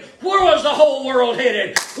headed? Where was the whole world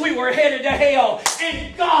headed? We were headed to hell,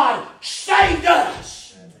 and God saved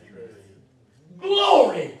us.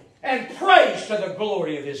 Glory and praise to the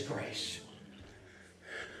glory of His grace.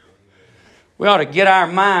 We ought to get our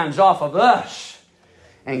minds off of us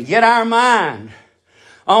and get our mind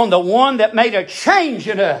on the one that made a change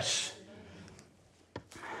in us.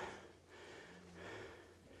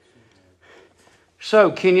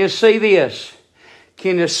 So, can you see this?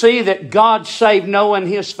 Can you see that God saved Noah and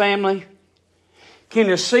his family? Can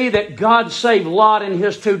you see that God saved Lot and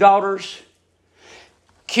his 2 daughters?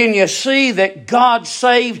 Can you see that God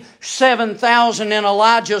saved 7,000 in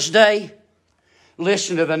Elijah's day?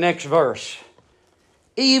 Listen to the next verse.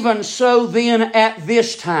 Even so then at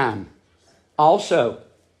this time also.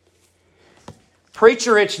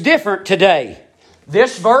 Preacher, it's different today.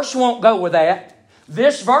 This verse won't go with that.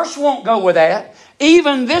 This verse won't go with that.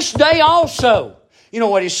 Even this day also. You know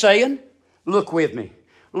what he's saying? Look with me.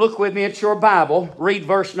 Look with me at your Bible. Read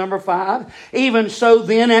verse number 5. Even so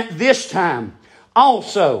then at this time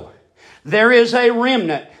also there is a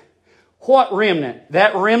remnant. What remnant?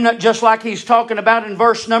 That remnant just like he's talking about in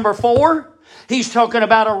verse number 4. He's talking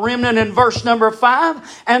about a remnant in verse number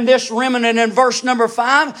 5. And this remnant in verse number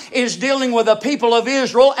 5 is dealing with the people of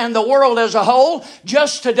Israel and the world as a whole.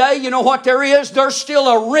 Just today, you know what there is? There's still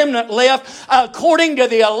a remnant left according to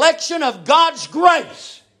the election of God's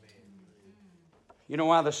grace. You know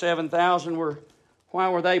why the 7,000 were... Why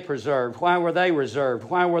were they preserved? Why were they reserved?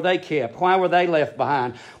 Why were they kept? Why were they left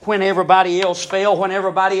behind? When everybody else fell, when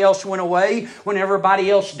everybody else went away, when everybody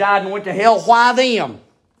else died and went to hell, why them?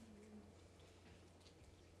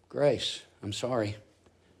 Grace. I'm sorry.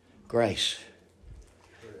 Grace.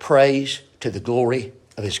 Praise to the glory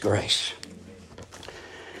of His grace.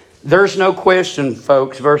 There's no question,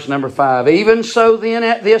 folks, verse number 5. Even so then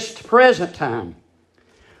at this present time,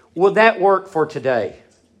 would that work for today?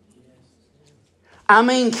 I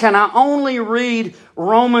mean, can I only read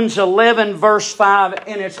Romans 11 verse 5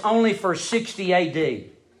 and it's only for 60 AD?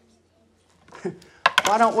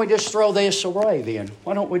 Why don't we just throw this away then?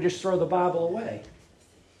 Why don't we just throw the Bible away?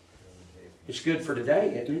 It's good for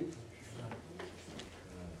today, isn't it?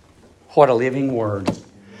 What a living word.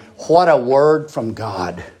 What a word from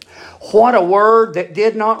God. What a word that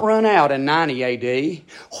did not run out in 90 AD.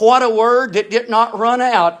 What a word that did not run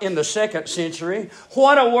out in the 2nd century.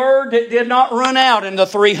 What a word that did not run out in the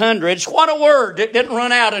 300s. What a word that didn't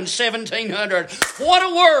run out in 1700. What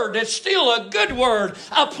a word that's still a good word,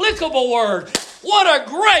 applicable word. What a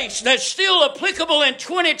grace that's still applicable in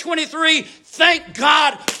 2023. Thank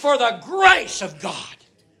God for the grace of God.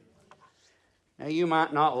 Now, you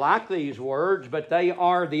might not like these words, but they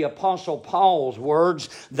are the Apostle Paul's words.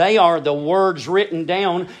 They are the words written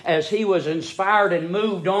down as he was inspired and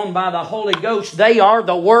moved on by the Holy Ghost. They are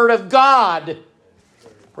the Word of God.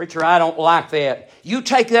 Preacher, I don't like that. You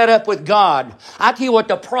take that up with God. I tell you what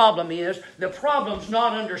the problem is. The problem's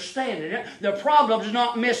not understanding it. The problem's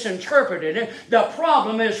not misinterpreting it. The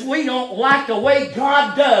problem is we don't like the way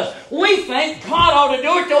God does. We think God ought to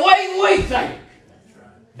do it the way we think.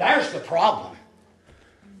 There's the problem.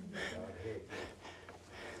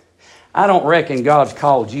 I don't reckon God's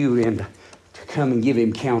called you in to come and give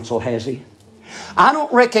Him counsel, has He? I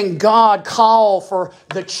don't reckon God called for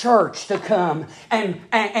the church to come and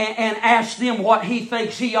ask them what He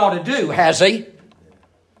thinks He ought to do, has He?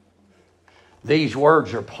 These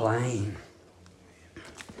words are plain.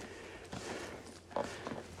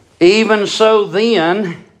 Even so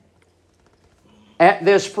then, at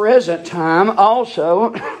this present time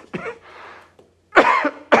also,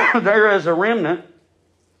 there is a remnant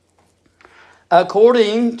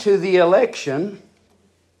according to the election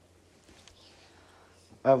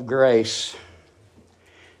of grace,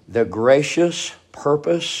 the gracious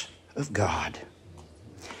purpose of God.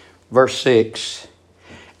 Verse 6.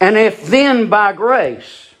 And if then by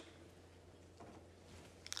grace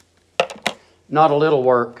not a little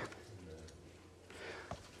work.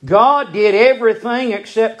 God did everything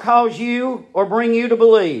except cause you or bring you to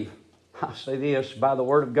believe. I say this by the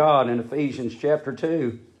Word of God in Ephesians chapter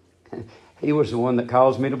 2. He was the one that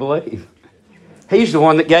caused me to believe. He's the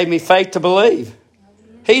one that gave me faith to believe.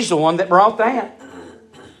 He's the one that brought that.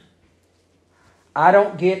 I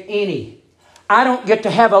don't get any. I don't get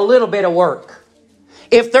to have a little bit of work.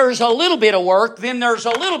 If there's a little bit of work, then there's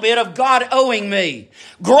a little bit of God owing me.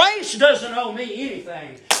 Grace doesn't owe me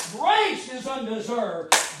anything. Grace is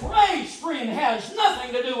undeserved. Grace, friend, has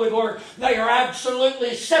nothing to do with work. They are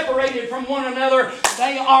absolutely separated from one another.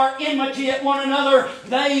 They are enmity at one another.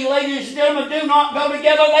 They, ladies and gentlemen, do not go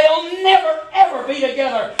together. They'll never, ever be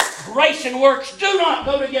together. Grace and works do not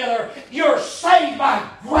go together. You're saved by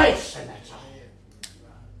grace, and that's all.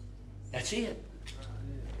 That's it.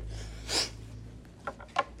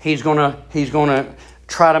 He's gonna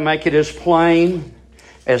try to make it as plain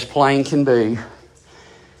can be.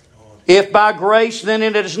 If by grace, then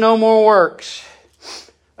it is no more works.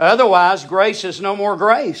 Otherwise, grace is no more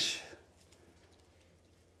grace.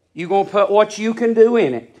 You're going to put what you can do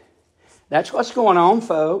in it. That's what's going on,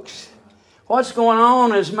 folks. What's going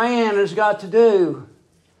on is man has got to do.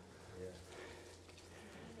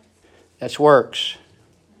 That's works.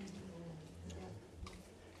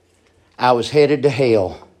 I was headed to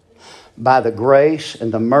hell. By the grace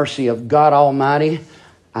and the mercy of God Almighty,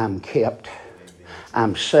 I'm kept.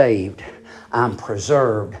 I'm saved. I'm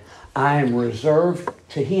preserved. I am reserved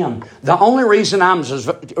to Him. The only reason I'm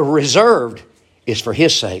reserved is for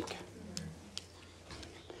His sake.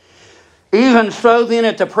 Even so then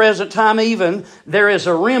at the present time even, there is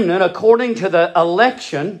a remnant according to the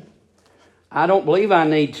election. I don't believe I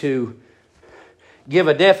need to give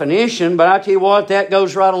a definition, but I tell you what, that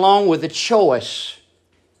goes right along with the choice.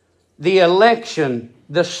 The election,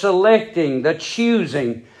 the selecting, the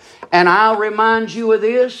choosing. And I'll remind you of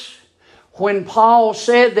this. When Paul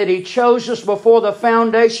said that He chose us before the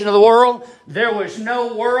foundation of the world, there was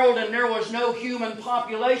no world and there was no human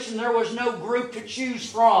population. There was no group to choose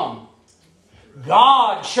from.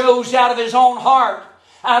 God chose out of His own heart,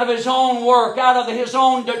 out of His own work, out of His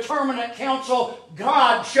own determinate counsel.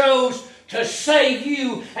 God chose to save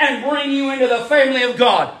you and bring you into the family of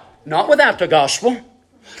God. Not without the gospel.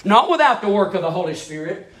 Not without the work of the Holy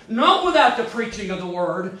Spirit. Not without the preaching of the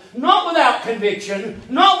Word. Not without conviction.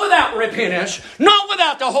 Not without repentance. Not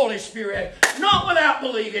without the Holy Spirit. Not without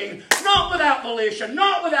believing. Not without volition.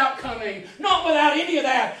 Not without coming. Not without any of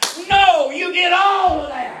that. No, you did all of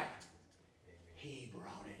that. He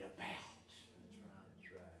brought it about.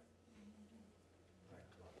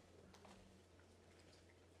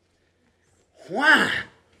 Why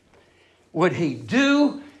would He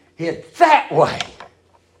do it that way?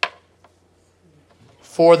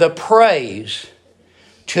 For the praise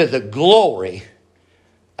to the glory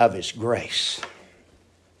of His grace.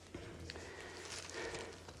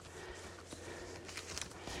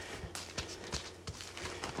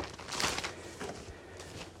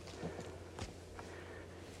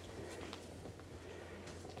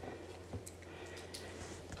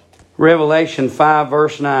 Revelation 5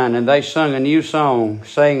 verse 9, and they sung a new song,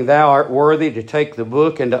 saying, Thou art worthy to take the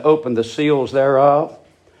book and to open the seals thereof.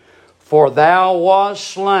 For Thou wast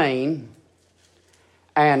slain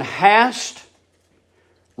and hast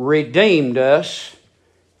redeemed us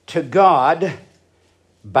to God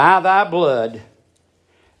by Thy blood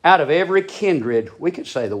out of every kindred. We could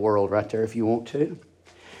say the world right there if you want to.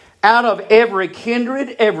 Out of every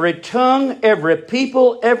kindred, every tongue, every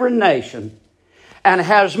people, every nation. And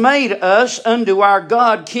has made us unto our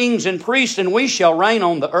God kings and priests, and we shall reign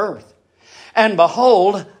on the earth. And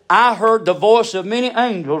behold, I heard the voice of many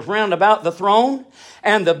angels round about the throne,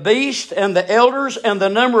 and the beast and the elders, and the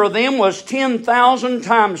number of them was 10,000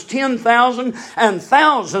 times 10,000, and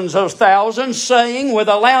thousands of thousands, saying with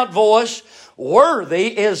a loud voice,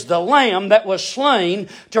 Worthy is the Lamb that was slain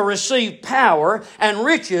to receive power and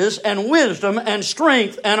riches and wisdom and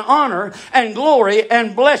strength and honor and glory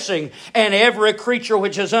and blessing. And every creature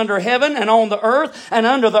which is under heaven and on the earth and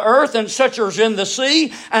under the earth and such as in the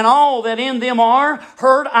sea and all that in them are,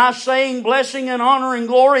 heard I saying, blessing and honor and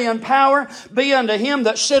glory and power be unto Him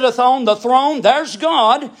that sitteth on the throne. There's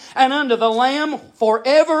God, and unto the Lamb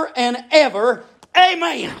forever and ever.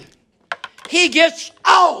 Amen. He gets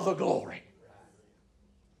all the glory.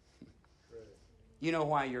 You know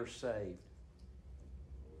why you're saved?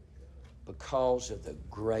 Because of the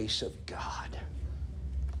grace of God.